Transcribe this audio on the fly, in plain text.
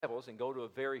Bibles and go to a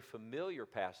very familiar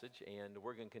passage, and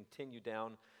we're going to continue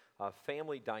down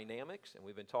family dynamics, and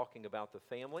we've been talking about the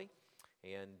family,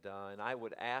 and I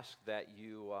would ask that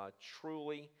you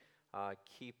truly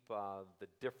keep the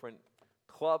different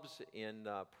clubs in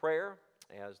prayer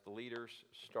as the leaders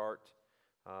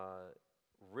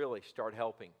really start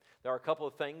helping. There are a couple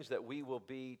of things that we will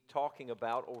be talking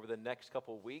about over the next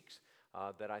couple of weeks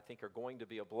that I think are going to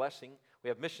be a blessing. We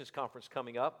have missions conference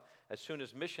coming up. As soon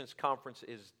as missions conference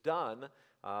is done,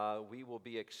 we will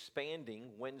be expanding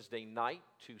Wednesday night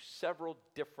to several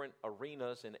different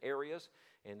arenas and areas.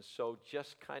 And so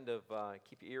just kind of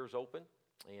keep your ears open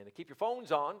and keep your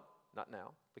phones on. Not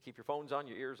now, but keep your phones on,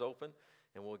 your ears open,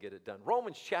 and we'll get it done.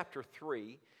 Romans chapter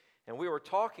 3, and we were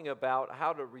talking about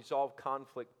how to resolve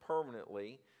conflict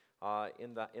permanently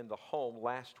in the home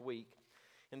last week.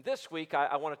 And this week,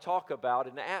 I want to talk about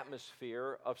an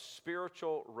atmosphere of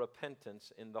spiritual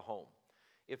repentance in the home.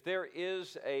 If there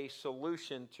is a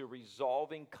solution to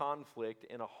resolving conflict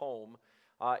in a home,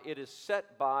 it is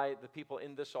set by the people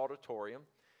in this auditorium,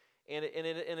 and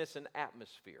it's an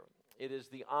atmosphere. It is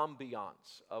the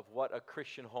ambiance of what a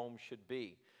Christian home should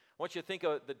be. I want you to think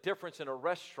of the difference in a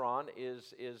restaurant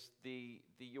is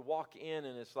you walk in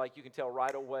and it's like you can tell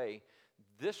right away,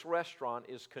 this restaurant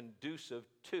is conducive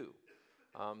to.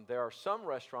 There are some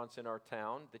restaurants in our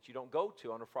town that you don't go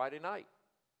to on a Friday night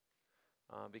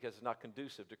because it's not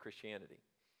conducive to Christianity.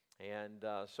 And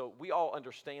so we all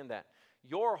understand that.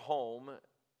 Your home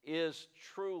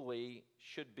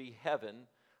should be heaven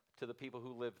to the people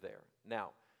who live there. Now,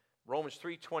 Romans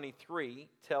 3:23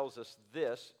 tells us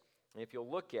this, and if you'll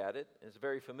look at it, it's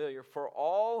very familiar. For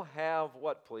all have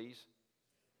what, please?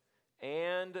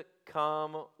 And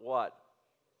come what?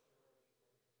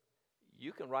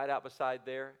 You can write out beside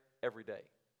there every day.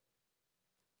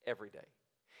 Every day.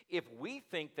 If we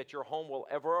think that your home will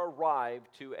ever arrive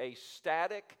to a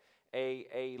static,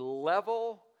 a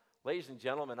level, ladies and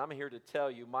gentlemen, I'm here to tell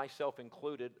you, myself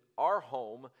included, our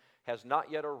home has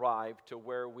not yet arrived to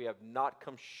where we have not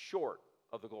come short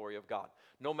of the glory of God.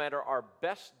 No matter our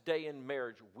best day in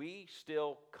marriage, we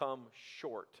still come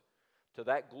short to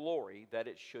that glory that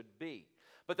it should be.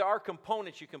 But there are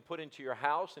components you can put into your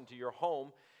house, into your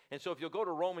home. And so if you'll go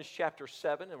to Romans chapter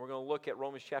 7, and we're going to look at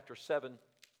Romans chapter 7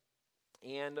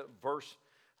 and verse,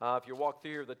 if you walk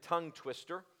through here, the tongue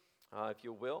twister, if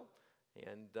you will,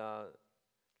 and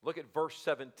look at verse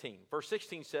 17. Verse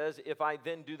 16 says, if I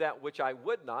then do that which I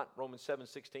would not, Romans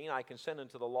 7:16, I consent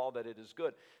unto the law that it is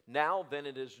good. Now then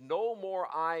it is no more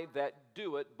I that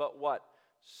do it, but what?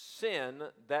 Sin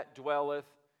that dwelleth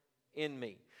in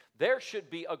me. There should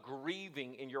be a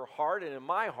grieving in your heart and in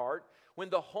my heart when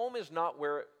the home is not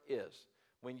where it is.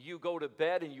 When you go to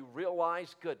bed and you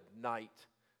realize, good night.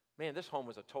 Man, this home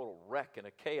was a total wreck and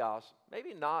a chaos.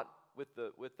 Maybe not with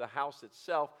the house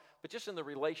itself, but just in the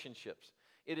relationships.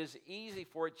 It is easy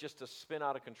for it just to spin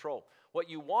out of control. What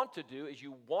you want to do is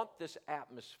you want this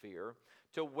atmosphere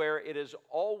to where it is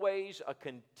always a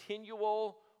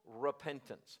continual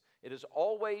repentance. It is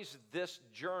always this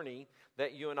journey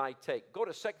that you and I take. Go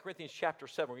to 2 Corinthians chapter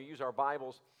 7. We're going to use our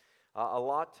Bibles a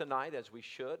lot tonight, as we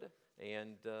should.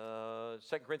 And 2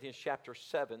 Corinthians chapter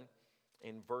 7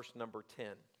 in verse number 10.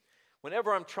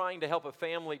 Whenever I'm trying to help a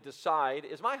family decide,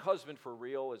 is my husband for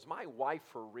real? Is my wife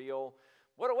for real?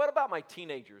 What about my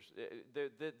teenagers?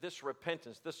 This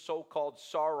repentance, this so-called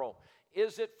sorrow,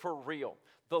 is it for real?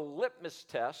 The litmus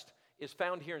test is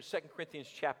found here in 2 Corinthians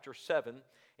chapter 7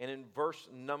 and in verse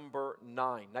number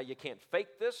 9. Now, you can't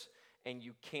fake this, and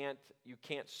you can't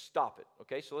stop it,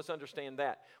 okay? So let's understand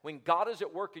that. When God is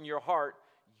at work in your heart,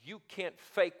 you can't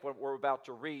fake what we're about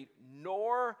to read,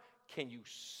 nor can you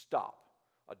stop.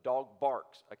 A dog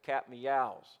barks, a cat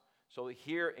meows. So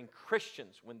here in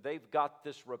Christians, when they've got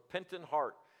this repentant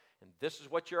heart, and this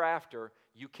is what you're after,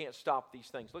 you can't stop these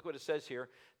things. Look what it says here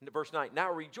in verse 9.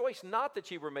 Now rejoice not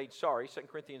that ye were made sorry, 2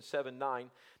 Corinthians 7:9.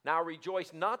 Now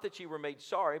rejoice not that ye were made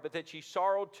sorry, but that ye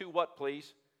sorrowed to what,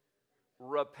 please?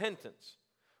 Repentance.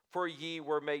 For ye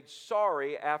were made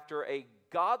sorry after a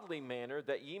godly manner,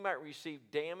 that ye might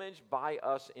receive damage by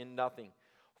us in nothing.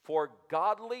 For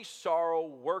godly sorrow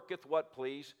worketh what,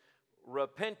 please?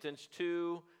 Repentance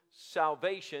to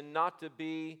salvation, not to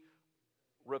be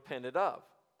repented of.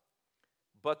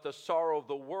 But the sorrow of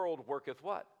the world worketh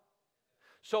what?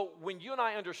 So when you and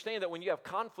I understand that when you have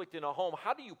conflict in a home,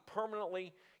 how do you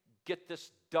permanently get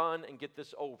this done and get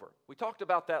this over? We talked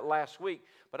about that last week,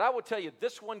 but I will tell you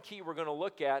this one key we're going to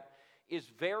look at is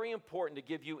very important to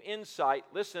give you insight,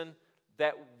 listen,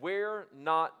 that we're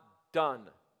not done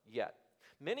yet.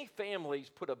 Many families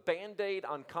put a Band-Aid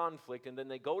on conflict and then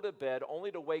they go to bed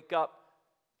only to wake up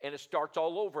and it starts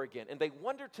all over again. And they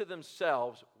wonder to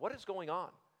themselves, what is going on?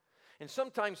 And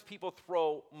sometimes people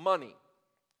throw money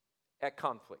at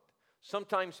conflict.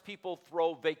 Sometimes people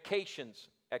throw vacations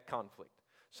at conflict.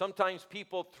 Sometimes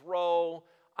people throw,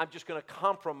 I'm just going to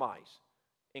compromise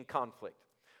in conflict.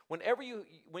 Whenever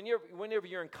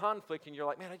you're in conflict and you're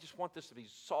like, man, I just want this to be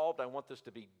solved, I want this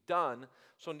to be done.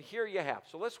 So here you have.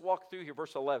 So let's walk through here,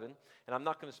 verse 11. And I'm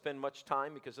not going to spend much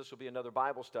time because this will be another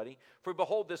Bible study. For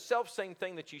behold, this selfsame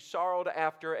thing that ye sorrowed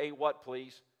after a what,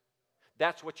 please?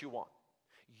 That's what you want.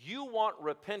 You want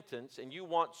repentance and you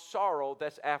want sorrow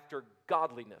that's after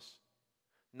godliness,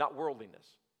 not worldliness.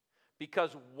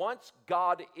 Because once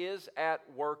God is at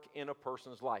work in a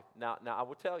person's life, now I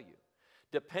will tell you,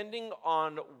 depending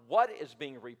on what is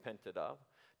being repented of,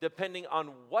 depending on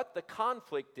what the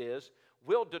conflict is,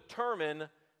 will determine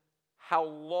how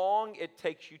long it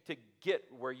takes you to get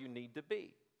where you need to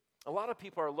be. A lot of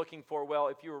people are looking for, well,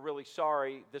 if you were really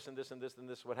sorry, this and this and this and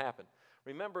this would happen.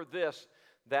 Remember this,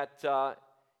 that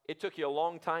it took you a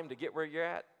long time to get where you're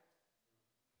at.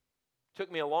 It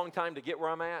took me a long time to get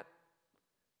where I'm at.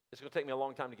 It's going to take me a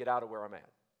long time to get out of where I'm at.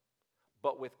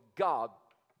 But with God,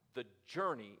 the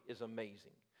journey is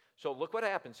amazing. So look what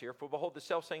happens here. For behold, the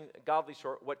selfsame godly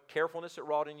sort, what carefulness it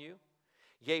wrought in you,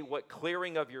 yea, what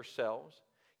clearing of yourselves,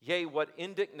 yea, what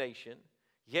indignation,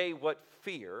 yea, what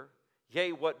fear,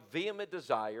 yea, what vehement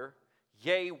desire,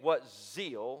 yea, what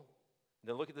zeal. And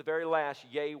then look at the very last,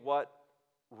 yea, what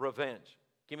revenge.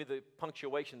 Give me the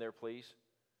punctuation there, please.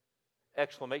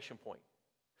 Exclamation point.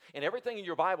 And everything in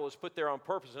your Bible is put there on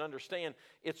purpose, and understand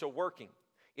it's a working.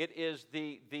 It is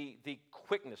the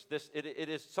quickness. It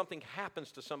is something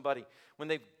happens to somebody when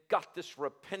they've got this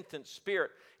repentant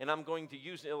spirit. And I'm going to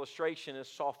use an illustration as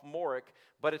sophomoric,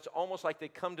 but it's almost like they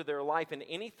come to their life, and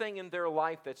anything in their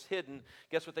life that's hidden,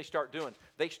 guess what they start doing?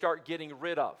 They start getting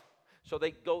rid of. So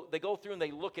they go through and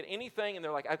they look at anything, and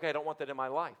they're like, okay, I don't want that in my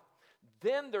life.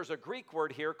 Then there's a Greek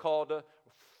word here called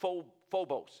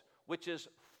phobos, which is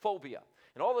phobia.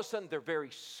 And all of a sudden, they're very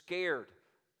scared.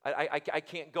 I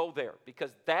can't go there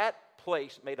because that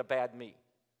place made a bad me.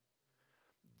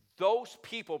 Those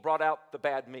people brought out the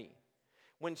bad me.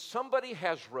 When somebody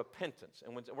has repentance,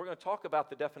 and we're going to talk about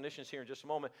the definitions here in just a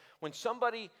moment, when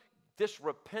this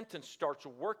repentance starts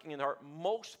working in the heart,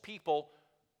 most people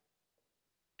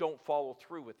don't follow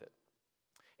through with it.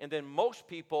 And then most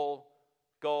people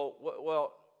go,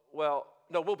 well,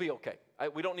 no, we'll be okay.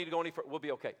 We don't need to go any further. We'll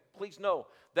be okay. Please know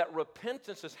that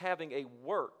repentance is having a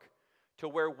work to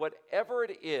where whatever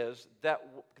it is that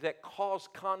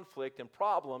caused conflict and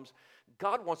problems,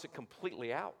 God wants it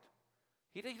completely out.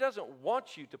 He doesn't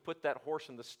want you to put that horse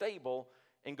in the stable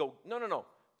and go, no,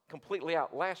 completely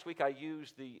out. Last week I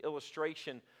used the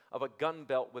illustration of a gun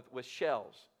belt with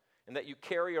shells, and that you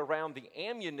carry around the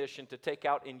ammunition to take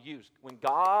out and use. When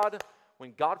God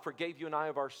forgave you and I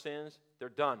of our sins, they're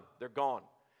done. They're gone.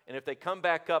 And if they come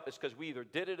back up, it's because we either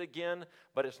did it again,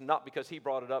 but it's not because He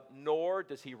brought it up, nor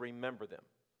does He remember them.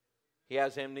 He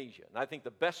has amnesia. And I think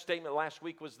the best statement last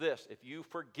week was this: if you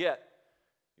forget,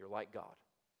 you're like God.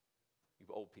 You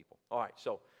old people. All right,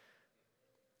 so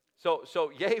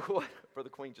yea, what, for the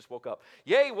queen just woke up.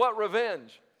 Yea, what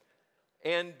revenge?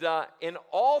 And in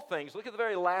all things, look at the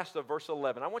very last of verse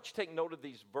 11. I want you to take note of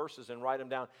these verses and write them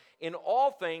down. In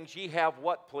all things ye have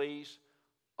what, please?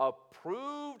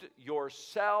 Approved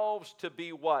yourselves to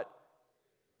be what?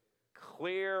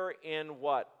 Clear in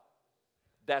what?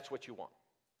 That's what you want.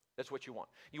 That's what you want.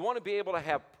 You want to be able to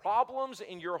have problems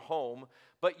in your home,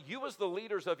 but you as the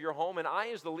leaders of your home and I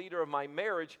as the leader of my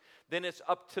marriage, then it's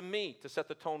up to me to set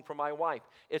the tone for my wife.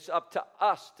 It's up to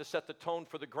us to set the tone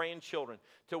for the grandchildren,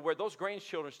 to where those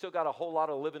grandchildren still got a whole lot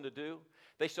of living to do.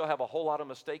 They still have a whole lot of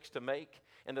mistakes to make.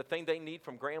 And the thing they need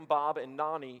from Grandbob and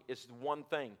Nani is one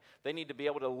thing. They need to be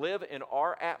able to live in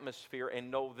our atmosphere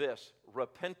and know this: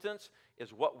 repentance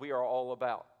is what we are all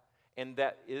about. And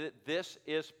that this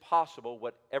is possible,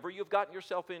 whatever you've gotten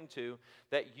yourself into,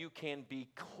 that you can be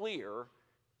clear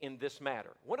in this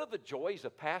matter. One of the joys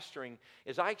of pastoring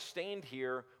is I stand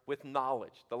here with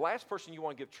knowledge. The last person you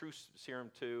want to give truth serum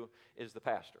to is the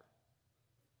pastor.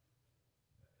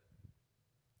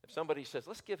 If somebody says,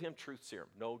 let's give him truth serum.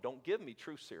 No, don't give me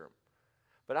truth serum.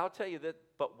 But I'll tell you that,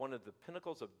 but one of the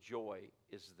pinnacles of joy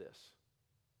is this: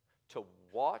 to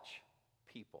watch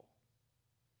people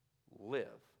live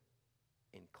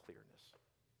in clearness.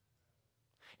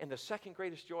 And the second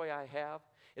greatest joy I have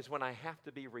is when I have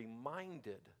to be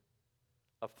reminded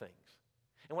of things.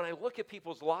 And when I look at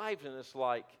people's lives and it's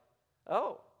like,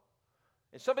 oh,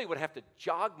 and somebody would have to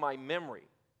jog my memory.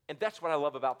 And that's what I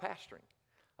love about pastoring.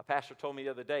 A pastor told me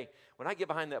the other day, when I get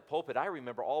behind that pulpit, I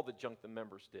remember all the junk the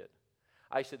members did.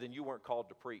 I said, then you weren't called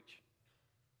to preach.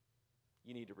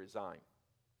 You need to resign.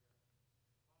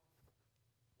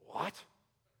 What?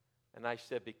 And I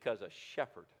said, because a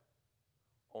shepherd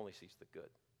only sees the good.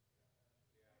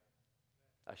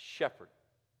 A shepherd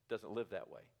doesn't live that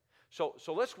way. So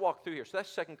let's walk through here. So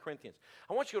that's 2 Corinthians.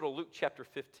 I want you to go to Luke chapter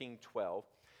 15, 12.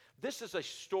 This is a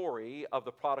story of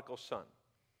the prodigal son.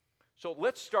 So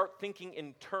let's start thinking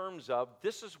in terms of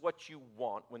this is what you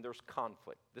want when there's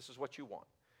conflict. This is what you want.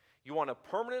 You want a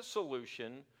permanent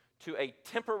solution to a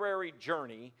temporary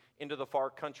journey into the far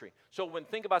country. So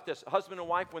think about this, husband and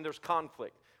wife, when there's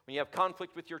conflict, when you have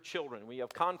conflict with your children, when you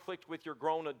have conflict with your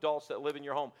grown adults that live in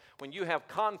your home, when you have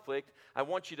conflict, I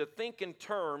want you to think in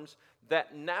terms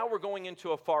that now we're going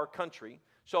into a far country.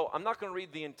 So I'm not going to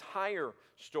read the entire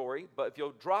story, but if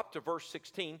you'll drop to verse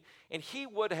 16, and he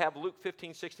would have, Luke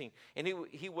 15, 16, and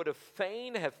he would have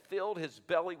fain have filled his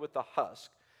belly with the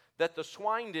husk that the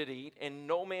swine did eat, and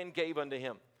no man gave unto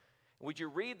him. Would you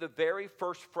read the very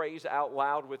first phrase out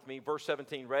loud with me? Verse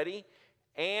 17, ready?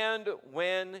 And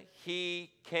when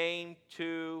he came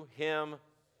to him,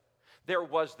 there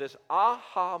was this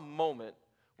aha moment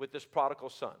with this prodigal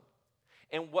son.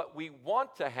 And what we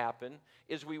want to happen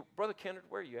is Brother Kennard,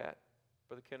 where are you at?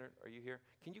 Brother Kennard, are you here?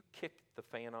 Can you kick the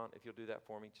fan on if you'll do that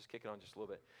for me? Just kick it on just a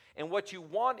little bit. And what you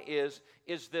want is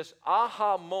this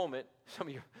aha moment. Some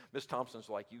of you, Miss Thompson's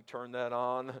like, you turn that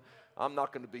on. I'm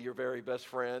not going to be your very best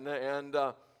friend. And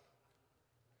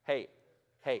hey,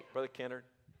 Brother Kennard,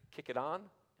 kick it on and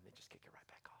then just kick it right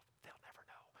back off. They'll never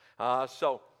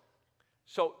know.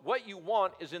 So what you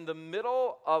want is in the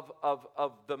middle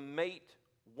of the mate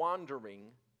wandering.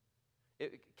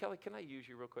 Kelly, can I use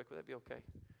you real quick? Would that be okay?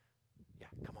 Yeah,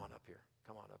 come on up here.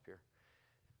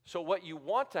 So what you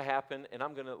want to happen, and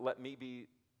I'm going to let me be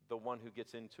the one who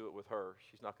gets into it with her.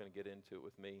 She's not going to get into it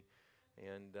with me.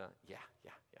 And yeah.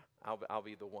 I'll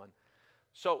be the one.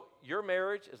 So your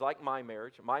marriage is like my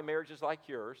marriage. My marriage is like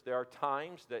yours. There are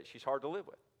times that she's hard to live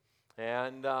with.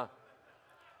 And now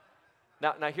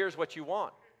here's what you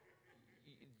want.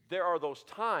 There are those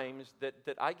times that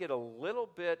I get a little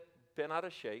bit bent out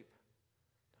of shape.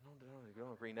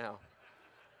 Don't agree now.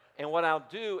 And what I'll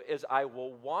do is I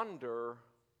will wander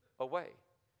away.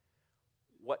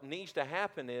 What needs to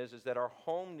happen is that our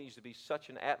home needs to be such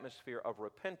an atmosphere of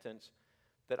repentance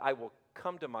that I will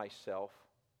come to myself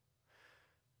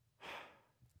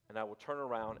and I will turn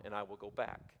around and I will go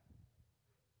back.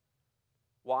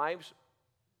 Wives,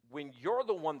 when you're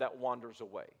the one that wanders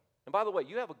away, and by the way,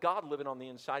 you have a God living on the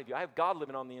inside of you. I have God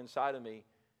living on the inside of me,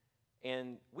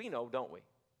 and we know, don't we?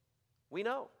 We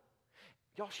know.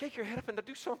 Y'all shake your head up and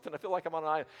do something. I feel like I'm on an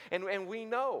island. And we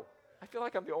know. I feel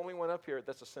like I'm the only one up here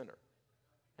that's a sinner.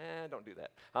 Don't do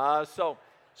that. So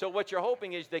what you're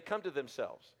hoping is they come to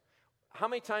themselves. How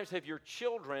many times have your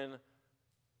children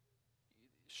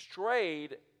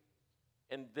strayed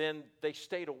and then they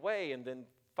stayed away and then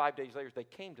 5 days later they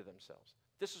came to themselves?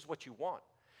 This is what you want.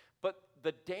 But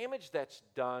the damage that's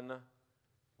done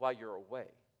while you're away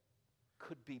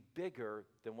could be bigger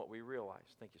than what we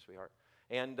realize. Thank you, sweetheart.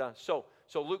 And so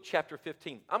Luke chapter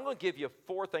 15. I'm going to give you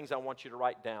 4 things I want you to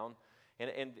write down.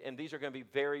 And these are going to be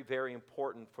very, very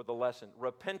important for the lesson.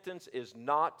 Repentance is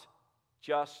not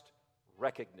just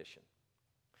recognition.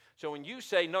 So when you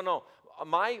say, no,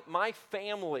 my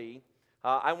family,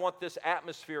 I want this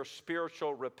atmosphere of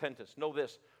spiritual repentance. Know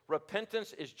this,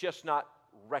 repentance is just not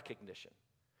recognition.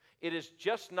 It is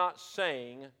just not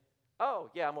saying, oh,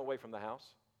 yeah, I'm away from the house.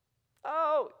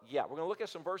 Oh, yeah, we're going to look at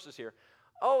some verses here.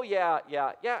 Oh, yeah,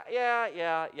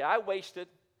 I wasted.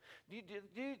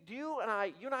 You and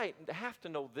I have to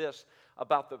know this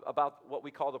about what we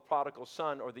call the prodigal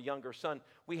son or the younger son.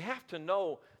 We have to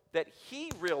know that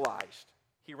he realized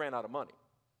he ran out of money.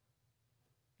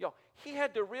 He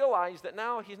had to realize that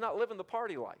now he's not living the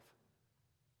party life.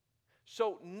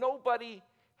 So nobody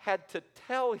had to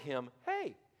tell him,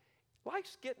 hey,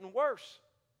 life's getting worse.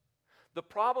 The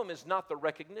problem is not the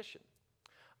recognition.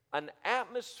 An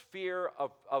atmosphere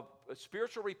of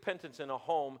spiritual repentance in a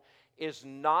home is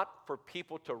not for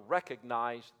people to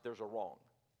recognize there's a wrong.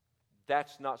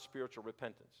 That's not spiritual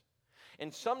repentance.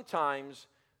 And sometimes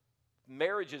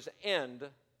marriages end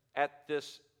at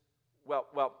this,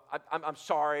 I'm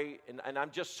sorry, and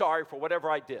I'm just sorry for whatever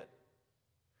I did.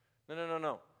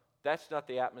 No. That's not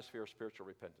the atmosphere of spiritual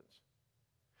repentance.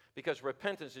 Because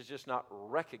repentance is just not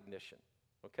recognition,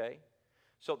 okay?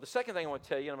 So the second thing I want to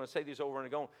tell you, and I'm going to say these over and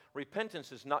again,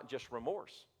 repentance is not just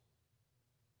remorse.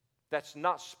 That's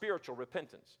not spiritual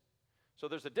repentance. So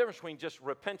there's a difference between just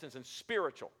repentance and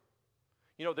spiritual.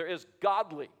 There is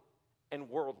godly and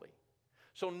worldly.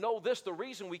 So know this, the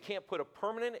reason we can't put a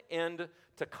permanent end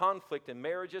to conflict in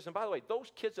marriages, and by the way,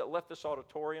 those kids that left this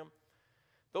auditorium,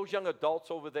 those young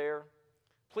adults over there,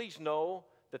 please know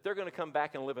that they're going to come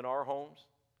back and live in our homes.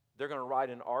 They're going to ride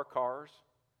in our cars.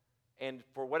 And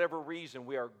for whatever reason,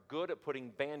 we are good at putting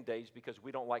Band-Aids because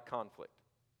we don't like conflict.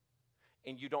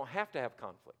 And you don't have to have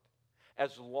conflict.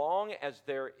 As long as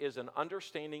there is an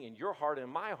understanding in your heart and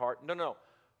in my heart, no,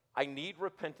 I need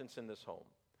repentance in this home.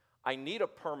 I need a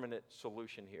permanent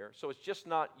solution here. So it's just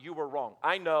not you were wrong.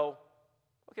 I know.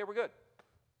 Okay, we're good.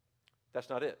 That's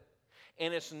not it.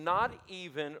 And it's not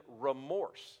even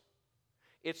remorse.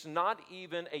 It's not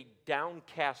even a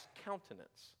downcast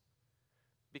countenance,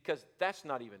 because that's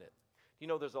not even it. You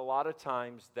know, there's a lot of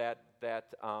times that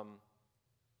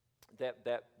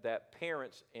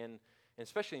parents, and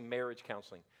especially in marriage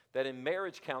counseling, that in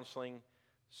marriage counseling,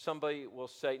 somebody will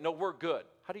say, no, we're good.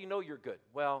 How do you know you're good?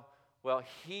 Well,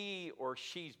 he or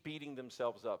she's beating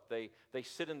themselves up. They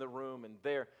sit in the room and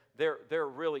they're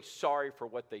really sorry for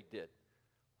what they did.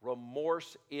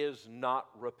 Remorse is not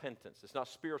repentance. It's not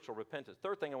spiritual repentance.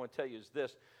 Third thing I want to tell you is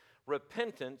this.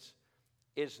 Repentance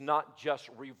is not just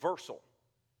reversal.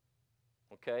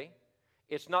 Okay?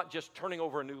 It's not just turning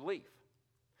over a new leaf.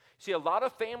 See, a lot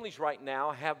of families right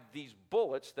now have these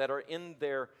bullets that are in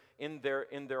their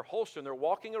holster, and they're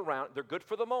walking around. They're good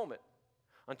for the moment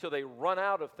until they run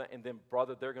out of things, and then,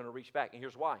 brother, they're going to reach back. And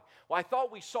here's why. Well, I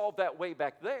thought we solved that way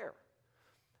back there.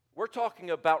 We're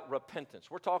talking about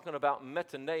repentance. We're talking about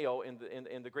metaneo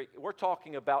in the Greek. We're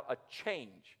talking about a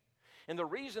change. And the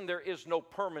reason there is no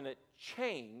permanent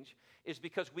change is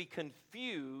because we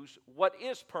confuse what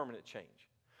is permanent change.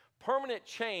 Permanent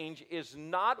change is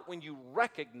not when you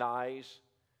recognize,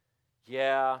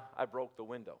 yeah, I broke the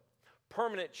window.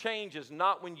 Permanent change is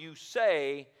not when you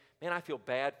say, man, I feel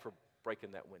bad for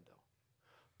breaking that window.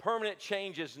 Permanent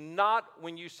change is not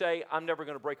when you say, I'm never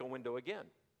going to break a window again.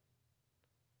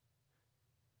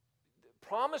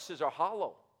 Promises are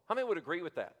hollow. How many would agree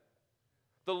with that?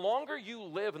 The longer you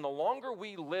live and the longer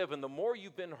we live and the more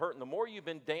you've been hurt and the more you've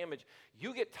been damaged,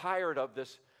 you get tired of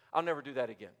this, I'll never do that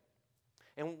again.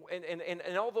 And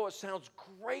although it sounds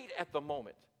great at the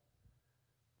moment,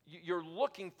 you're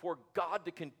looking for God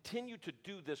to continue to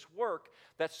do this work.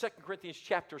 That's 2 Corinthians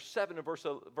chapter 7 and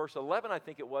verse 11, I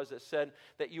think it was, that said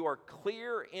that you are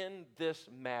clear in this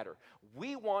matter.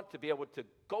 We want to be able to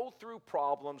go through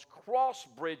problems, cross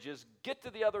bridges, get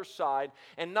to the other side,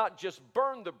 and not just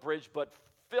burn the bridge, but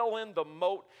fill in the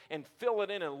moat and fill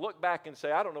it in and look back and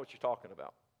say, I don't know what you're talking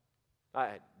about. I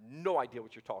had no idea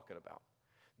what you're talking about.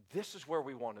 This is where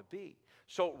we want to be.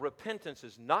 So repentance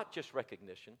is not just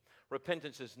recognition.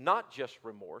 Repentance is not just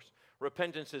remorse.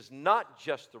 Repentance is not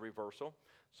just the reversal.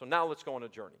 So now let's go on a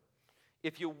journey.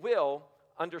 If you will,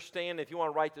 understand, if you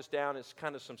want to write this down, it's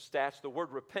kind of some stats. The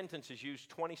word repentance is used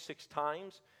 26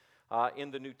 times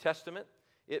in the New Testament.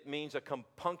 It means a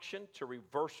compunction to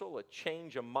reversal, a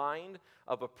change of mind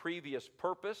of a previous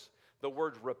purpose. The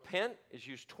word repent is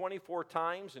used 24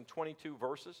 times in 22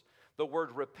 verses. The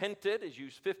word repented is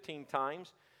used 15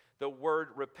 times. The word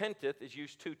repenteth is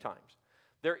used 2 times.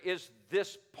 There is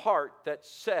this part that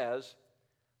says,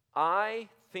 I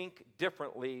think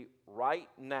differently right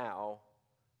now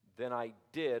than I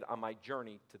did on my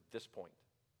journey to this point.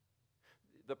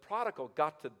 The prodigal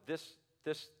got to this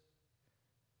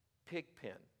pig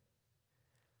pen,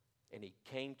 and he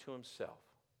came to himself,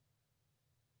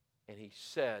 and he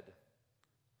said,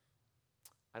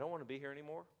 I don't want to be here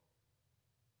anymore.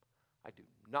 I do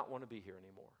not want to be here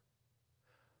anymore.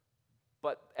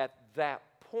 But at that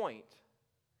point,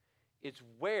 it's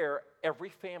where every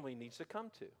family needs to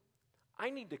come to. I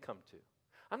need to come to.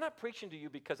 I'm not preaching to you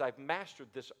because I've mastered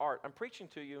this art. I'm preaching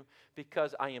to you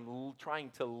because I am trying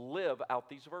to live out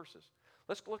these verses.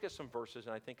 Let's look at some verses,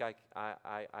 and I think I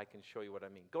can show you what I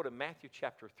mean. Go to Matthew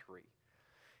chapter 3.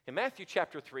 In Matthew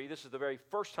chapter 3, this is the very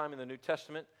first time in the New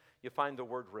Testament you find the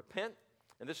word repent,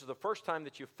 and this is the first time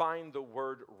that you find the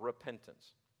word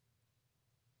repentance.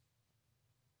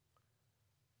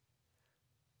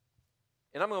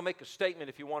 And I'm going to make a statement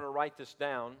if you want to write this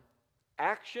down.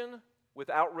 Action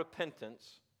without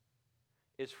repentance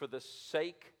is for the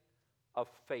sake of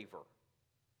favor.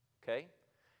 Okay?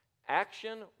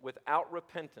 Action without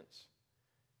repentance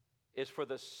is for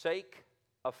the sake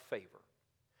of favor.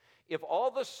 If all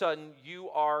of a sudden you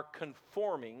are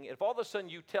conforming, if all of a sudden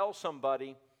you tell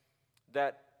somebody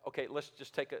that, okay, let's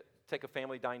just take a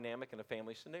family dynamic and a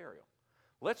family scenario.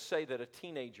 Let's say that a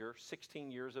teenager,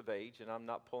 16 years of age, and I'm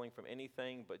not pulling from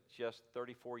anything but just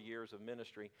 34 years of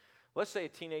ministry. Let's say a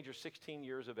teenager, 16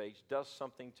 years of age, does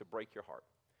something to break your heart.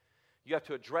 You have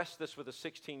to address this with a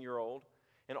 16-year-old,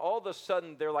 And all of a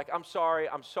sudden, they're like, I'm sorry,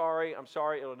 I'm sorry, I'm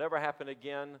sorry. It'll never happen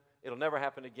again. It'll never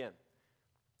happen again.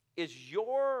 Is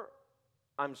your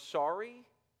I'm sorry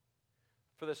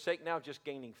for the sake now of just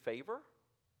gaining favor?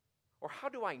 Or how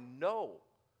do I know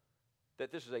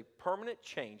that this is a permanent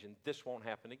change and this won't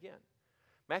happen again?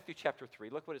 Matthew chapter 3,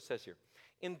 look what it says here.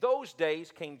 In those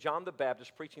days came John the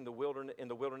Baptist preaching in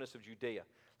the wilderness of Judea.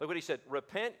 Look what he said.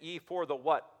 Repent ye for the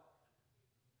what?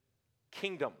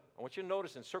 Kingdom. I want you to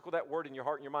notice and circle that word in your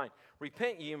heart and your mind.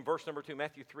 Repent ye in verse number 2,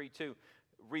 Matthew 3:2.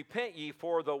 Repent ye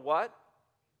for the what?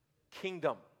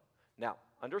 Kingdom. Now,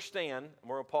 understand, and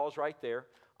we're going to pause right there.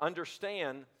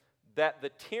 Understand that the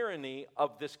tyranny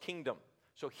of this kingdom.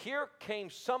 So here came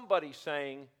somebody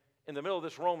saying, in the middle of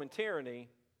this Roman tyranny,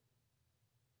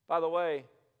 by the way,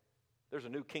 there's a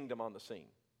new kingdom on the scene.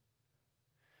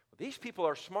 Well, these people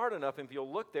are smart enough, and if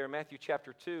you'll look there, Matthew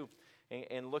chapter 2,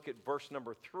 and look at verse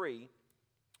number 3,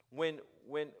 when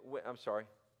I'm sorry,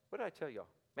 what did I tell y'all?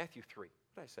 Matthew 3,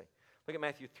 what did I say? Look at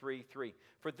Matthew 3:3.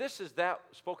 For this is that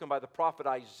spoken by the prophet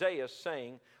Isaiah,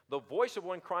 saying, the voice of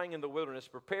one crying in the wilderness,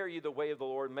 prepare ye the way of the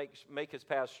Lord, make his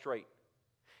path straight.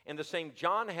 And the same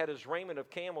John had his raiment of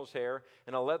camel's hair,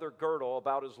 and a leather girdle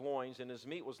about his loins, and his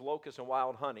meat was locusts and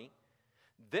wild honey.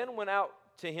 Then went out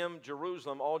to him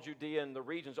Jerusalem, all Judea, and the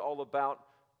regions all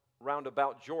round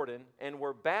about Jordan, and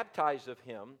were baptized of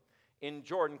him in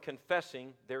Jordan,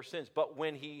 confessing their sins. But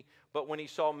when he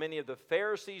saw many of the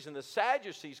Pharisees and the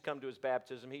Sadducees come to his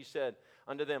baptism, he said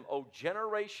unto them, O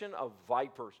generation of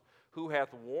vipers, who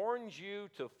hath warned you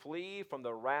to flee from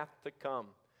the wrath to come?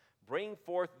 Bring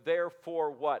forth therefore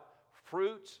what?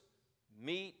 Fruits,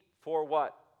 meat for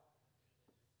what?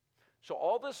 So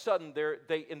all of a sudden,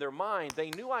 they in their mind,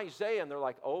 they knew Isaiah, and they're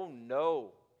like, oh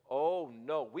no,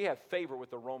 we have favor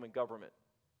with the Roman government.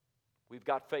 We've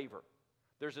got favor.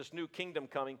 There's this new kingdom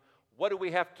coming. What do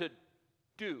we have to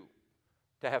do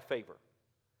to have favor?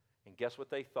 And guess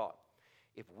what they thought?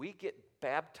 If we get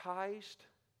baptized,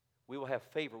 we will have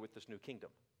favor with this new kingdom.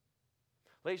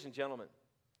 Ladies and gentlemen,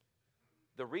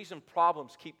 the reason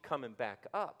problems keep coming back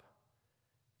up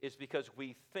is because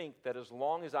we think that as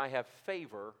long as I have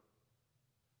favor,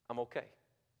 I'm okay.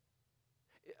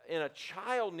 And a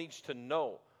child needs to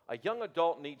know, a young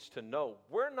adult needs to know,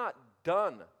 we're not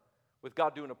done with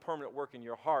God doing a permanent work in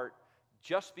your heart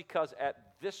just because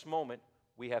at this moment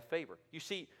we have favor. You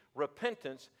see,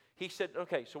 repentance, he said,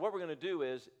 okay, so what we're going to do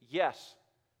is, yes,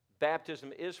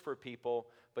 baptism is for people,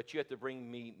 but you have to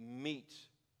bring me meat,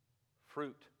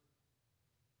 fruit.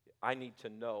 I need to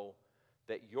know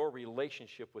that your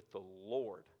relationship with the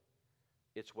Lord,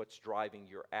 it's what's driving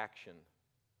your action,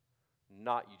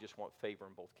 not you just want favor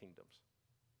in both kingdoms.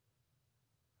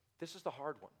 This is the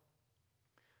hard one.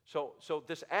 So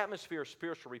this atmosphere of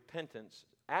spiritual repentance,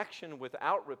 action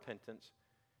without repentance,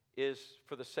 is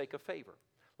for the sake of favor.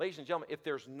 Ladies and gentlemen, if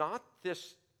there's not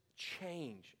this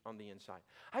change on the inside,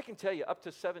 I can tell you up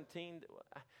to 17,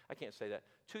 I can't say that,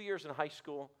 2 years in high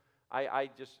school, I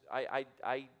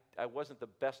wasn't the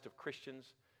best of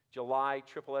Christians. July,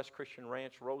 Triple S Christian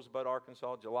Ranch, Rosebud,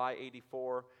 Arkansas, July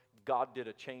 84, God did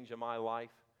a change in my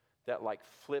life that like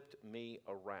flipped me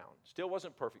around. Still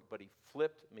wasn't perfect, but he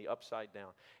flipped me upside down.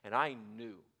 And I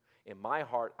knew in my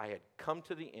heart I had come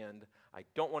to the end. I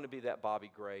don't want to be that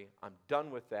Bobby Gray. I'm done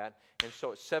with that. And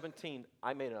so at 17,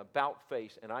 I made an about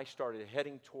face, and I started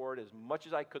heading toward as much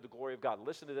as I could the glory of God.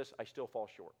 Listen to this, I still fall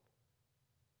short.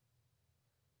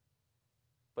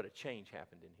 But a change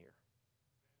happened in here.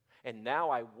 And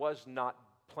now I was not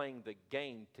playing the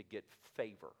game to get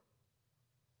favor.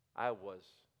 I was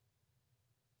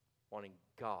wanting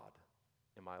God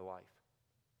in my life.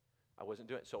 I wasn't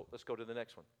doing it. So let's go to the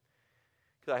next one.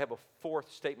 Because I have a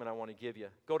fourth statement I want to give you.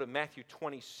 Go to Matthew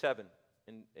 27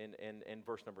 and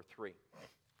verse number 3.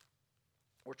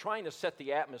 We're trying to set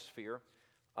the atmosphere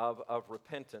of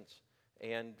repentance.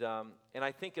 And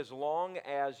I think as long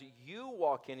as you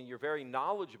walk in and you're very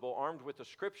knowledgeable, armed with the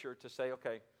Scripture to say,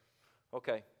 okay,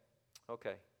 you're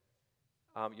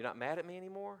not mad at me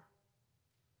anymore?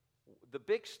 The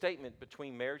big statement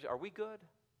between marriage, are we good?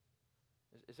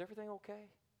 Is everything okay?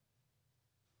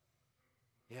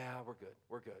 Yeah,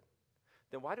 we're good.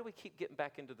 Then why do we keep getting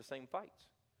back into the same fights?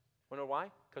 You know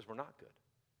why? Because we're not good.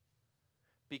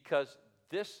 Because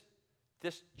this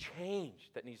change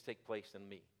that needs to take place in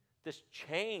me, this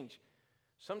change,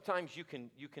 sometimes you can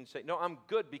say, no, I'm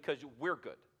good because we're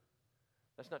good.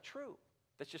 That's not true.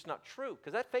 That's just not true,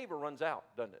 because that favor runs out,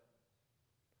 doesn't it?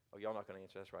 Oh, y'all not going to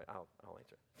answer? That's right. I'll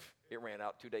answer. It ran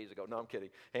out 2 days ago. No, I'm kidding.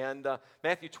 And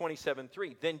Matthew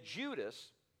 27:3. Then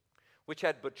Judas, which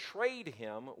had betrayed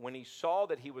him, when he saw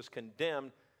that he was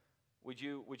condemned, would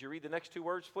you read the next two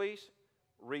words, please?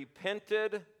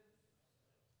 Repented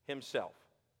himself,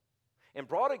 and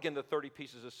brought again the 30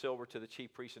 pieces of silver to the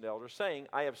chief priests and elders, saying,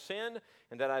 I have sinned,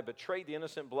 and that I betrayed the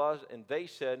innocent blood. And they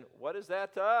said, what is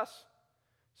that to us?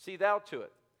 See thou to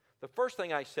it. The first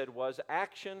thing I said was,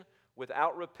 action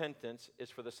without repentance is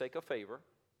for the sake of favor.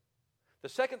 The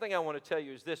second thing I want to tell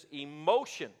you is this: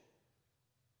 emotion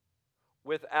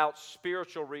without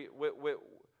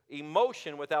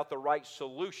emotion without the right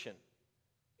solution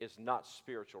is not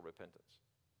spiritual repentance.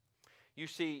 You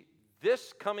see,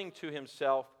 this coming to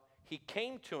himself, he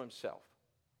came to himself.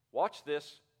 Watch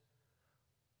this.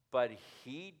 But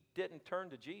he didn't turn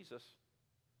to Jesus.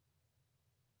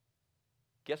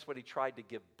 Guess what he tried to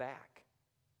give back?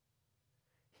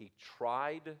 He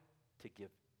tried to give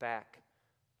back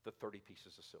the 30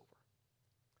 pieces of silver.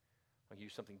 I'll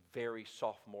use something very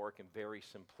sophomoric and very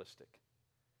simplistic.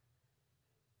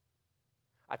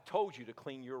 I've told you to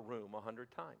clean your room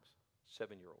 100 times,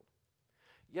 7-year-old.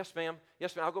 Yes, ma'am.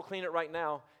 Yes, ma'am. I'll go clean it right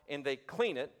now. And they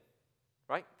clean it,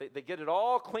 right? They get it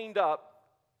all cleaned up.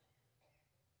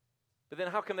 But then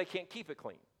how come they can't keep it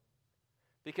clean?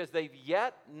 Because they've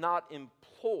yet not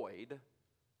employed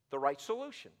the right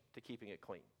solution to keeping it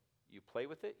clean. You play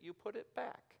with it, you put it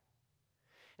back.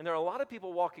 And there are a lot of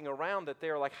people walking around that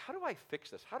they're like, how do I fix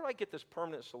this? How do I get this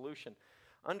permanent solution?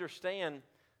 Understand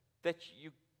that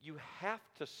you have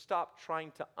to stop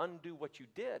trying to undo what you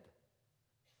did.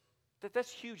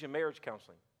 That's huge in marriage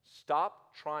counseling.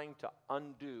 Stop trying to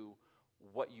undo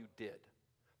what you did.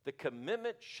 The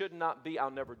commitment should not be,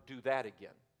 I'll never do that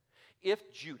again.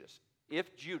 If Judas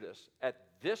at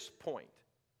this point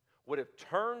would have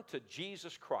turned to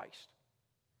Jesus Christ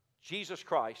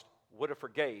would have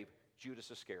forgave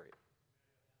Judas Iscariot.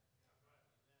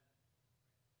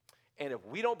 And if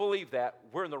we don't believe that,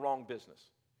 we're in the wrong business.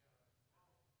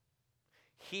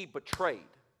 He betrayed.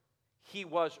 He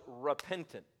was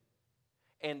repentant.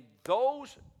 And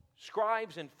those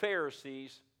scribes and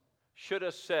Pharisees should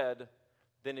have said,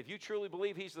 then if you truly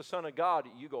believe he's the Son of God,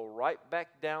 you go right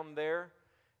back down there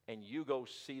and you go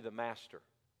see the Master.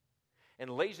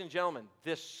 And ladies and gentlemen,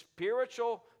 this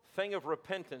spiritual thing of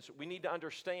repentance, we need to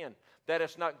understand that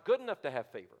it's not good enough to have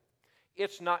favor.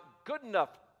 It's not good enough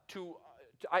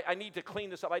I need to clean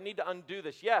this up. I need to undo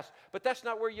this. Yes, but that's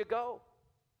not where you go.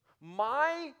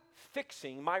 My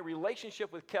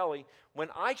relationship with Kelly, when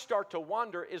I start to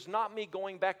wander, is not me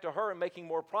going back to her and making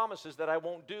more promises that I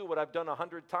won't do what I've done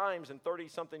 100 times in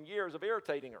 30-something years of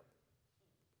irritating her.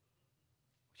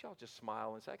 Y'all just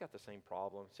smile and say, I got the same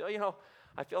problem. So,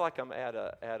 I feel like I'm at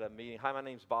a meeting. Hi, my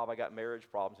name's Bob. I got marriage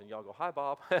problems. And y'all go, hi,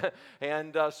 Bob.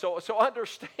 And so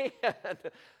understand.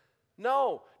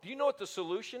 No. Do you know what the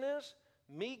solution is?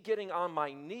 Me getting on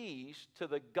my knees to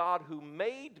the God who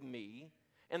made me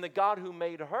and the God who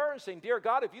made her and saying, dear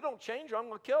God, if you don't change her, I'm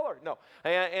going to kill her. No.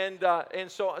 And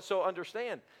so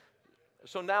understand.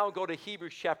 So now go to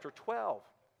Hebrews chapter 12.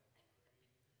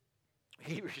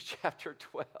 Hebrews chapter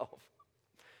 12.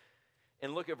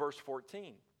 And look at verse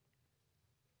 14.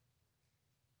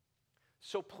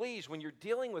 So please, when you're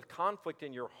dealing with conflict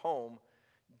in your home,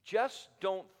 just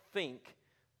don't think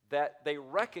that they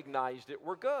recognized it.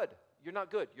 We're good. You're not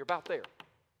good. You're about there.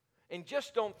 And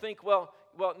just don't think, well,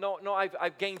 no,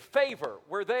 I've gained favor.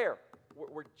 We're there.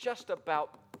 We're just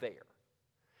about there.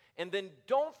 And then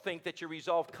don't think that you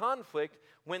resolve conflict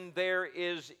when there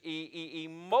is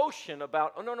emotion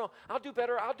about, oh, no, I'll do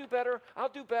better.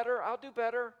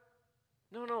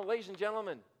 No, ladies and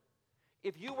gentlemen,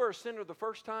 if you were a sinner the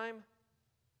first time,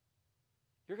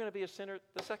 you're going to be a sinner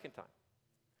the second time.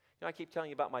 I keep telling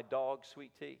you about my dog,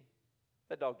 Sweet Tea.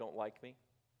 That dog don't like me.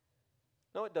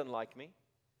 No, it doesn't like me.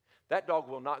 That dog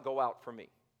will not go out for me.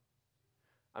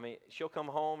 She'll come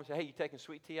home and say, hey, you taking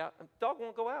Sweet Tea out? And the dog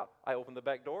won't go out. I open the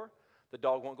back door. The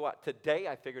dog won't go out. Today,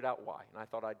 I figured out why, and I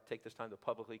thought I'd take this time to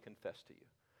publicly confess to you.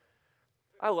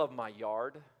 I love my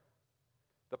yard.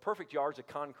 The perfect yard's a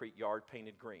concrete yard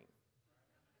painted green.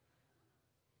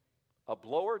 A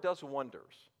blower does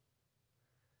wonders.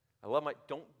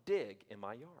 Don't dig in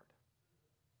my yard.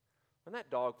 When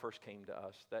that dog first came to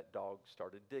us, that dog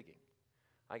started digging.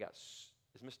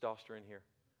 Is Miss Doster in here?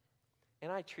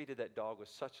 And I treated that dog with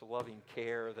such loving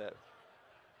care that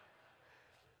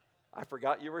I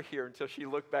forgot you were here until she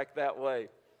looked back that way.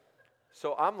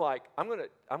 So I'm like,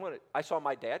 I saw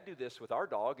my dad do this with our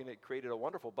dog, and it created a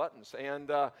wonderful buttons. And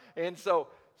so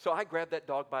I grabbed that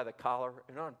dog by the collar,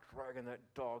 and I'm dragging that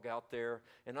dog out there,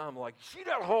 and I'm like, see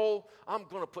that hole? I'm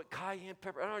going to put cayenne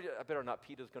pepper. I better not.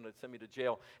 Peter's going to send me to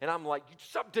jail. And I'm like, you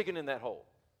stop digging in that hole.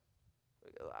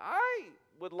 I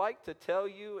would like to tell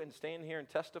you and stand here and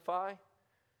testify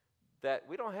that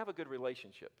we don't have a good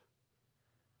relationship.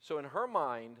 So in her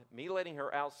mind, me letting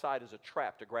her outside is a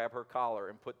trap to grab her collar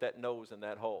and put that nose in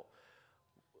that hole.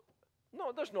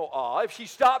 No, there's no awe. If she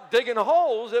stopped digging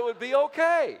holes, it would be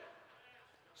okay.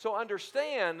 So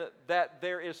understand that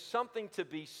there is something to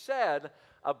be said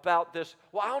about this.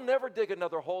 Well, I'll never dig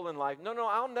another hole in life. No,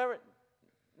 I'll never.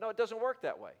 No, it doesn't work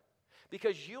that way.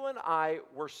 Because you and I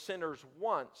were sinners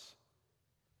once,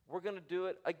 we're going to do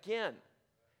it again.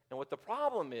 And what the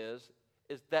problem is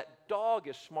that dog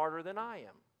is smarter than I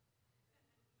am.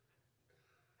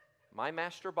 My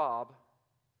Master Bob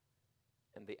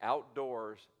and the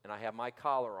outdoors, and I have my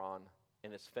collar on,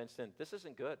 and it's fenced in. This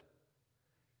isn't good.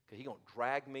 Because he's going to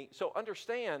drag me. So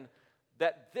understand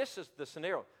that this is the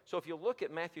scenario. So if you look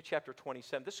at Matthew chapter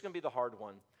 27, this is going to be the hard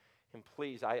one. And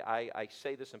please, I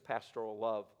say this in pastoral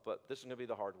love, but this is going to be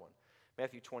the hard one.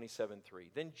 Matthew 27:3.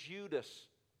 Then Judas,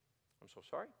 I'm so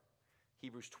sorry.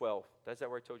 Hebrews 12. Is that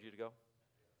where I told you to go?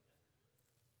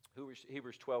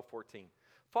 Hebrews 12:14.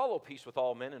 Follow peace with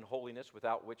all men and holiness,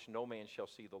 without which no man shall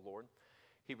see the Lord.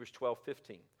 Hebrews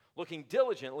 12:15. Looking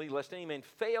diligently, lest any man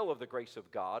fail of the grace of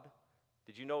God.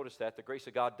 Did you notice that? The grace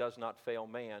of God does not fail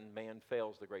man. Man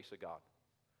fails the grace of God.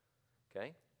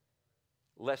 Okay?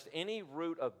 Lest any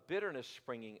root of bitterness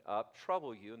springing up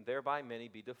trouble you, and thereby many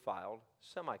be defiled,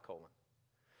 semicolon.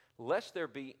 Lest there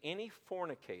be any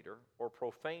fornicator or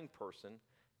profane person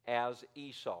as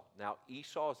Esau. Now,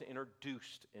 Esau is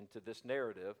introduced into this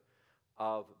narrative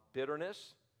of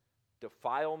bitterness,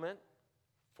 defilement,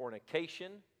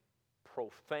 fornication,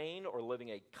 profane or living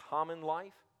a common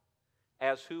life.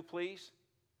 As who, please?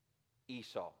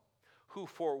 Esau. Who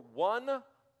for one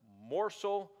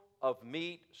morsel of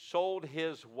meat sold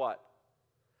his what?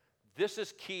 This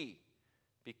is key.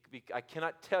 I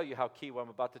cannot tell you how key what I'm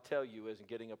about to tell you is in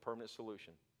getting a permanent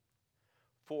solution.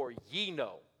 For ye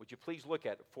know, would you please look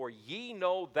at it? For ye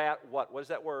know that what? What is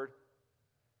that word?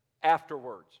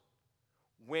 Afterwards.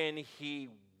 When he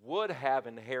would have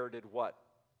inherited what?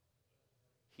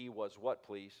 He was what,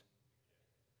 please?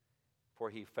 For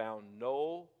he found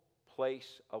no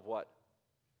place of what?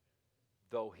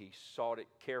 Though he sought it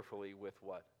carefully with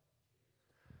what?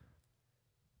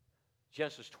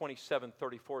 Genesis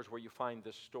 27:34 is where you find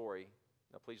this story.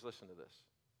 Now please listen to this.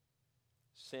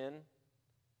 Sin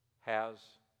has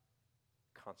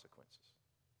consequences.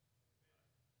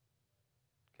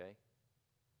 Okay?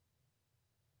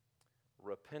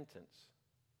 Repentance.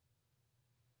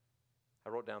 I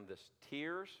wrote down this.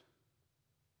 Tears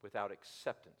without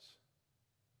acceptance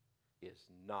is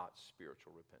not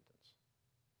spiritual repentance.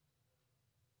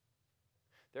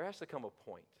 There has to come a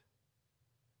point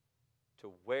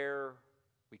to where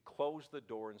we close the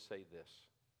door and say this: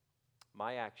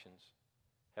 my actions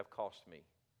have cost me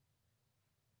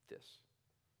this.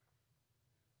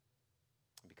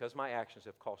 And because my actions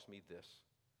have cost me this,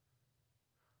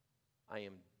 I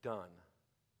am done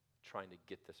trying to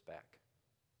get this back.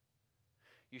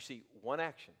 You see, one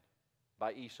action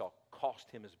by Esau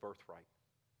cost him his birthright.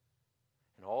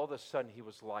 And all of a sudden he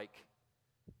was like,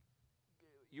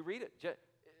 you read it,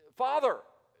 Father,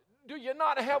 do you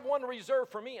not have one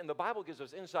reserved for me? And the Bible gives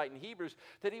us insight in Hebrews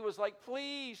that he was like,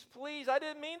 please, I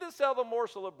didn't mean to sell the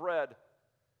morsel of bread.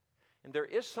 And there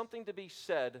is something to be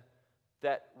said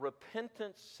that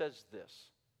repentance says this: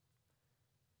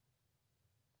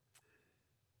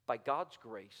 by God's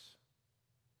grace,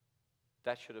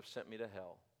 that should have sent me to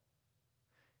hell.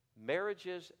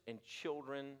 Marriages and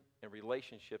children and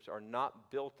relationships are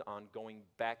not built on going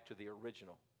back to the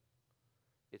original.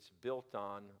 It's built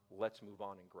on, let's move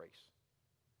on in grace.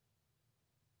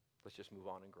 Let's just move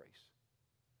on in grace.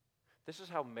 This is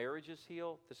how marriages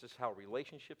heal. This is how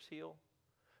relationships heal.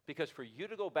 Because for you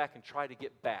to go back and try to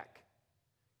get back,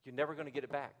 you're never going to get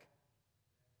it back.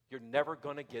 You're never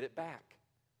going to get it back.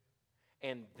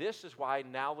 And this is why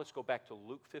now let's go back to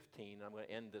Luke 15. I'm going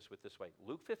to end this with this way.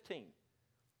 Luke 15.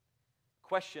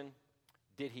 Question,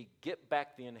 did he get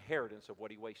back the inheritance of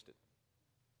what he wasted?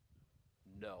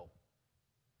 No.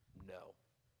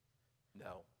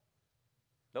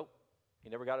 Nope. He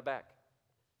never got it back.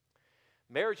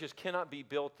 Marriages cannot be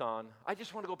built on, I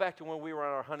just want to go back to when we were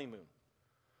on our honeymoon.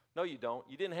 No, you don't.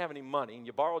 You didn't have any money, and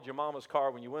you borrowed your mama's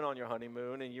car when you went on your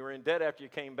honeymoon, and you were in debt after you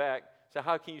came back. So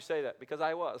how can you say that? Because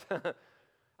I was.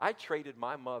 I traded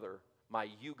my mother my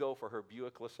Yugo for her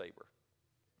Buick LeSabre.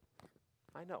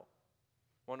 I know.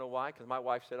 Want to know why? Because my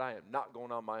wife said, I am not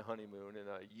going on my honeymoon in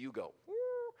a Yugo.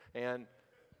 And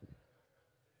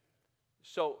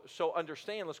so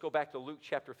understand, let's go back to Luke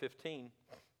chapter 15.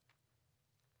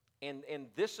 And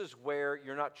this is where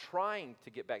you're not trying to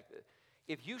get back.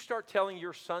 If you start telling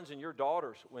your sons and your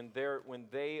daughters when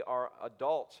they are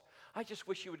adults, I just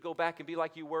wish you would go back and be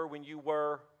like you were when you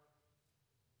were.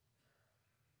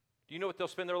 Do you know what they'll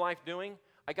spend their life doing?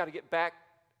 I got to get back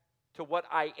to what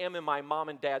I am in my mom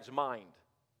and dad's mind.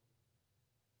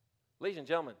 Ladies and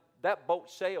gentlemen, that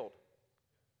boat sailed.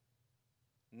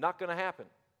 Not going to happen.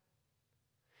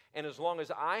 And as long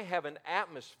as I have an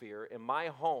atmosphere in my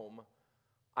home,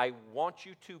 I want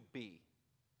you to be.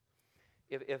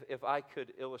 If I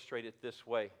could illustrate it this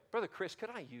way. Brother Chris, could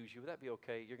I use you? Would that be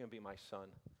okay? You're going to be my son.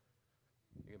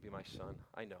 You're going to be my son.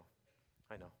 I know.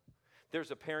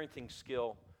 There's a parenting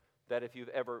skill that if you've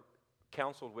ever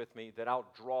counseled with me, that I'll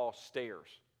draw stairs.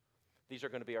 These are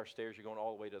going to be our stairs. You're going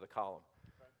all the way to the column.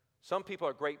 Some people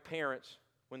are great parents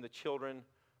when the children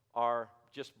are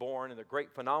just born, and they're great,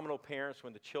 phenomenal parents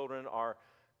when the children are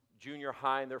junior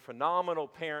high, and they're phenomenal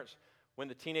parents when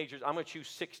the teenagers, I'm going to choose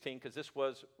 16 because this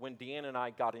was when Deanna and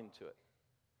I got into it.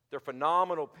 They're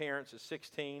phenomenal parents at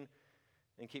 16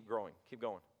 and keep growing, keep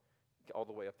going, all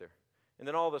the way up there. And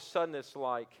then all of a sudden it's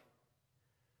like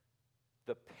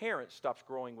the parent stops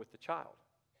growing with the child.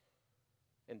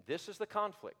 And this is the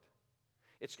conflict.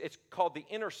 It's called the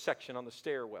intersection on the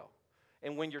stairwell.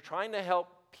 And when you're trying to help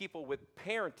people with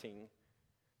parenting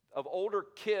of older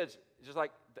kids, it's just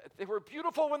like they were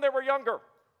beautiful when they were younger.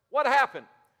 What happened?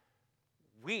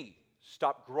 We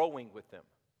stopped growing with them.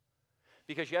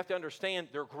 Because you have to understand,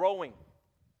 they're growing.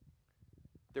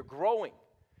 They're growing.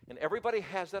 And everybody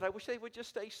has that. I wish they would just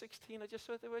stay 16. I just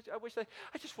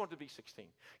wanted to be 16.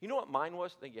 You know what mine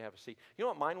was? I think you have a seat. You know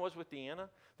what mine was with Deanna?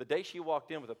 The day she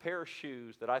walked in with a pair of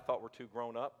shoes that I thought were too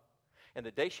grown up, and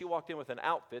the day she walked in with an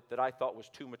outfit that I thought was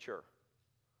too mature.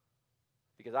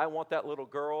 Because I want that little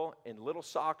girl in little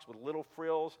socks with little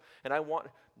frills, and I want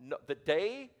the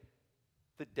day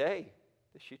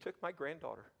that she took my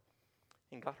granddaughter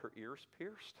and got her ears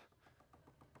pierced.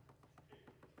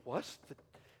 What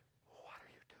are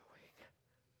you doing?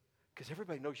 Because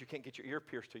everybody knows you can't get your ear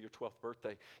pierced till your 12th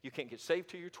birthday. You can't get saved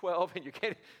till you're 12, and you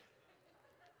can't.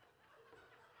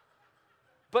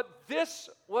 But this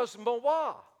was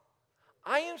Mawah.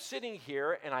 I am sitting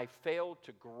here, and I failed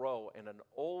to grow, and an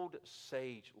old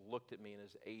sage looked at me in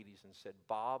his 80s and said,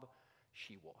 Bob,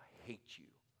 she will hate you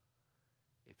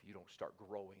if you don't start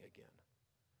growing again.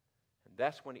 And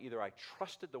that's when either I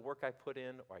trusted the work I put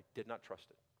in or I did not trust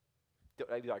it.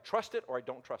 Either I trust it or I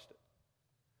don't trust it.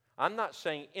 I'm not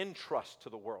saying entrust to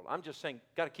the world. I'm just saying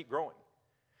got to keep growing.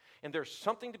 And there's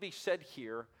something to be said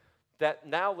here that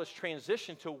now let's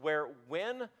transition to where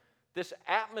when this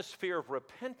atmosphere of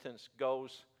repentance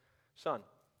goes, son,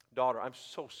 daughter, I'm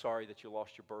so sorry that you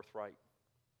lost your birthright.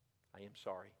 I am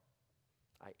sorry.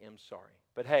 I am sorry.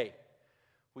 But hey,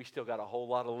 we still got a whole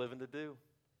lot of living to do.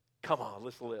 Come on,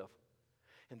 let's live.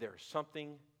 And there's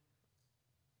something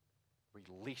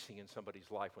releasing in somebody's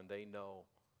life when they know.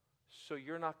 So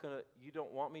you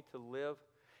don't want me to live?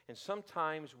 And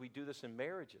sometimes we do this in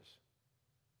marriages.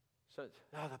 So,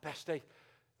 the best day.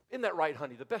 Isn't that right,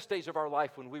 honey? The best days of our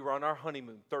life when we were on our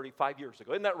honeymoon 35 years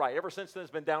ago. Isn't that right? Ever since then,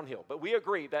 it's been downhill. But we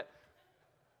agree that,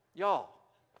 y'all,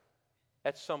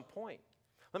 at some point,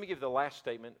 let me give the last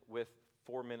statement with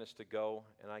 4 minutes to go,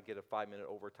 and I get a 5-minute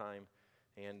overtime,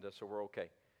 and so we're okay.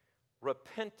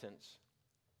 Repentance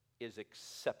is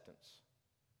acceptance.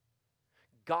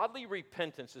 Godly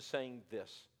repentance is saying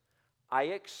this: I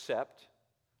accept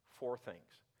 4 things.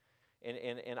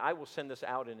 And I will send this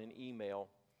out in an email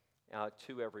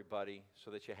to everybody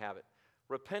so that you have it.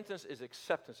 Repentance is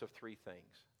acceptance of 3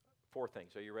 things. 4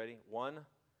 things. Are you ready? 1,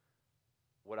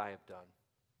 what I have done.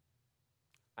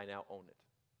 I now own it.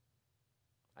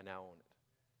 I now own it.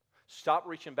 Stop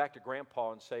reaching back to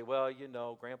grandpa and say, well,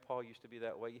 grandpa used to be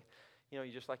that way. You're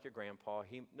just like your grandpa.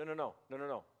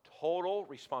 No. Total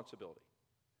responsibility.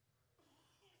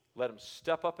 Let him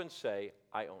step up and say,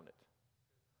 I own it.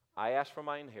 I asked for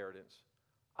my inheritance.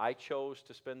 I chose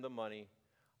to spend the money.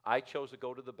 I chose to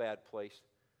go to the bad place.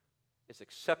 It's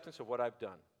acceptance of what I've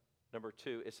done. Number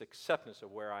 2, it's acceptance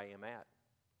of where I am at.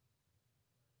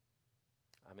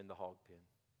 I'm in the hog pen.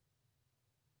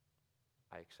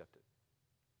 I accept it.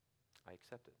 I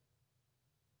accept it.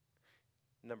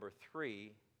 Number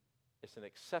 3, it's an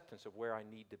acceptance of where I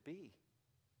need to be.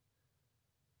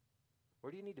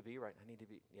 Where do you need to be right now?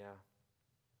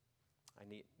 I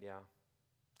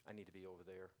need to be over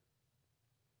there.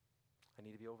 I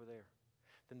need to be over there.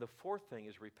 Then the 4th thing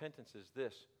is repentance is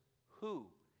this: who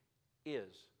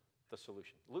is the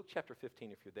solution? Luke chapter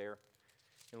 15, if you're there.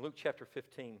 In Luke chapter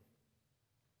 15,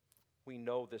 we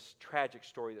know this tragic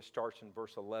story that starts in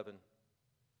verse 11.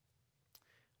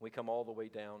 We come all the way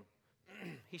down.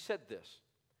 He said this,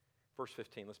 verse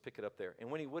 15, let's pick it up there.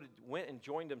 And when he went and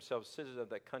joined himself, citizen of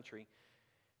that country,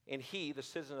 and he, the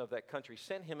citizen of that country,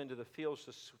 sent him into the fields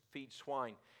to feed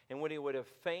swine. And when he would have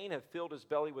fain have filled his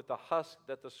belly with the husk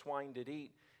that the swine did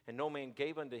eat, and no man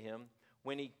gave unto him.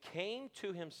 When he came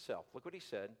to himself, look what he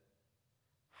said.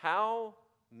 How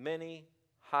many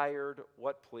hired,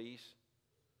 what please?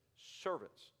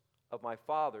 Servants of my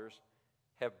father's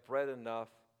have bread enough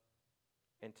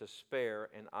and to spare,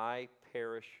 and I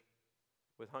perish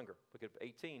with hunger. Look at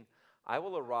 18. I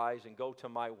will arise and go to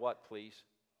my what, please?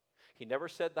 He never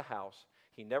said the house.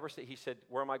 He said,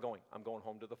 where am I going? I'm going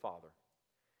home to the Father.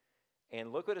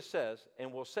 And look what it says,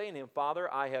 and will say to him, Father,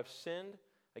 I have sinned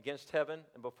against heaven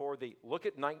and before thee. Look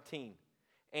at 19.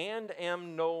 And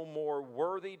am no more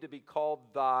worthy to be called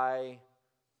thy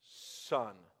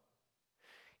son.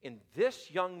 In this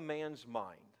young man's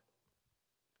mind,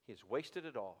 he has wasted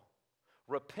it all.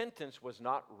 Repentance was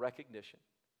not recognition.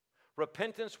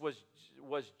 Repentance was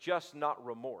just not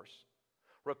remorse.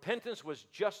 Repentance was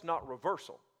just not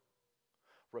reversal.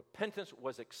 Repentance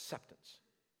was acceptance.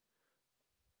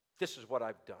 This is what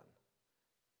I've done.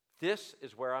 This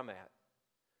is where I'm at.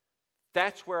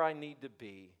 That's where I need to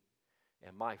be.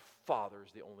 And my Father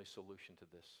is the only solution to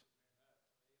this.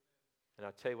 And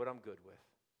I'll tell you what I'm good with.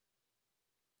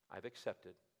 I've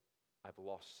accepted. I've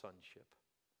lost sonship.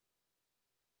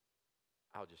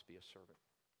 I'll just be a servant.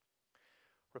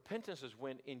 Repentance is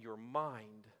when in your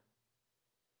mind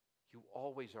you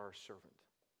always are a servant.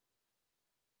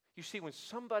 You see, when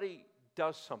somebody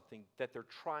does something that they're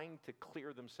trying to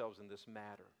clear themselves in this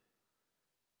matter,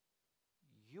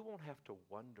 you won't have to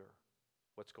wonder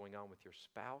what's going on with your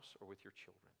spouse or with your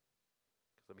children.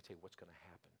 Because let me tell you what's going to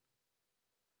happen.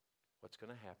 What's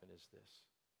going to happen is this.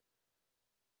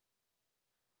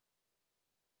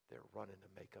 They're running to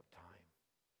make up time.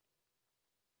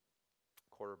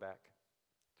 Quarterback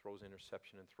throws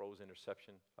interception and throws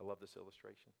interception. I love this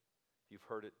illustration. If you've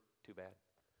heard it, too bad.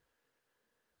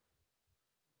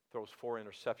 Throws 4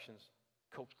 interceptions.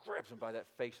 Coach grabs him by that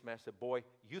face mask. Said, boy,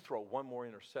 you throw one more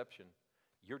interception,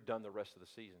 you're done the rest of the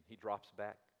season. He drops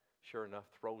back. Sure enough,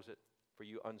 throws it. For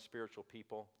you unspiritual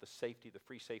people, the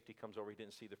free safety comes over. He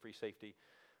didn't see the free safety.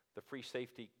 The free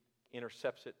safety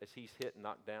intercepts it as he's hit and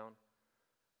knocked down.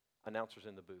 Announcer's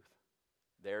in the booth.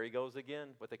 There he goes again,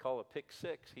 what they call a pick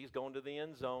six. He's going to the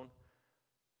end zone.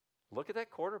 Look at that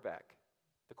quarterback.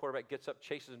 The quarterback gets up,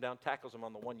 chases him down, tackles him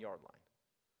on the 1-yard line.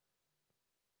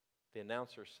 The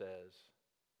announcer says,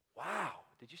 wow,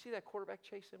 did you see that quarterback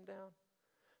chase him down?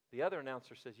 The other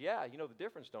announcer says, yeah, you know the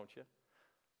difference, don't you?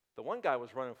 The one guy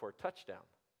was running for a touchdown.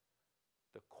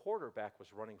 The quarterback was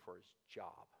running for his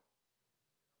job.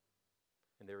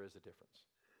 And there is a difference.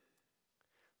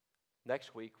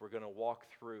 Next week, we're going to walk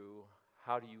through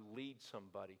how do you lead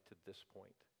somebody to this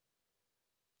point.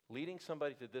 Leading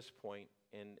somebody to this point,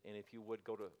 and if you would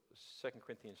go to 2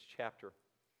 Corinthians chapter,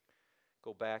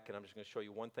 go back, and I'm just going to show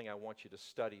you one thing I want you to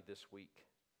study this week.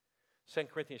 2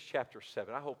 Corinthians chapter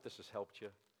 7. I hope this has helped you.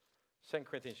 2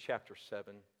 Corinthians chapter 7.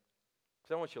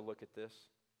 Because I want you to look at this.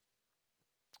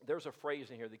 There's a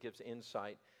phrase in here that gives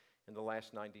insight in the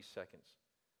last 90 seconds.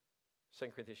 2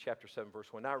 Corinthians chapter 7,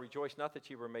 verse 1. Now rejoice not that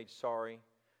ye were made sorry,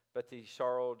 but that ye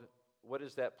sorrowed, what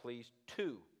is that, please?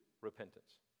 To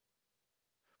repentance.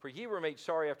 For ye were made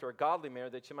sorry after a godly manner,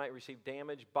 that ye might receive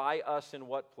damage by us in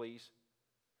what, please?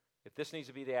 If this needs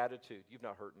to be the attitude, you've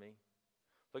not hurt me.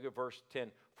 Look at verse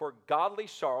 10. For godly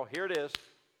sorrow, here it is,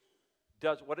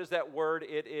 what is that word?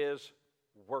 It is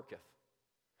worketh.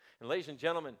 And ladies and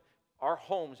gentlemen, our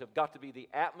homes have got to be the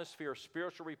atmosphere of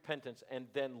spiritual repentance, and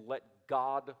then let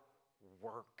God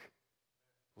work.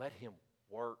 Let Him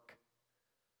work.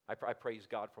 I praise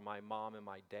God for my mom and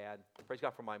my dad. Praise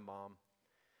God for my mom.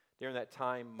 During that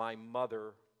time, my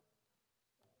mother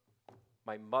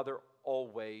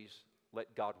always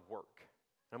let God work.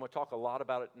 And I'm going to talk a lot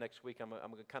about it next week. I'm going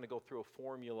to kind of go through a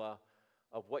formula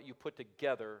of what you put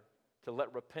together to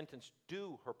let repentance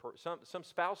do her purpose. Some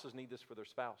spouses need this for their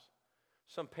spouse.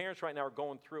 Some parents right now are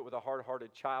going through it with a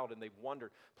hard-hearted child, and they've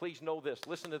wondered. Please know this.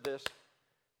 Listen to this.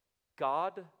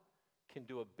 God can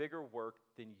do a bigger work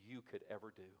than you could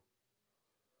ever do.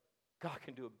 God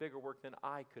can do a bigger work than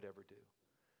I could ever do.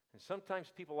 And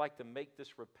sometimes people like to make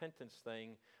this repentance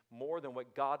thing more than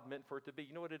what God meant for it to be.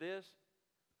 You know what it is?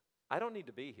 I don't need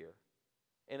to be here.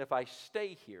 And if I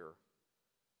stay here,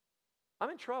 I'm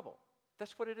in trouble.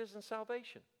 That's what it is in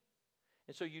salvation.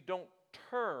 And so you don't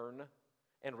turn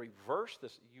and reverse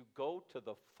this. You go to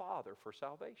the Father for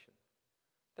salvation.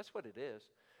 That's what it is.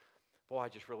 Boy, I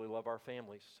just really love our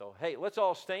families. So, hey, let's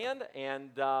all stand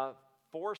and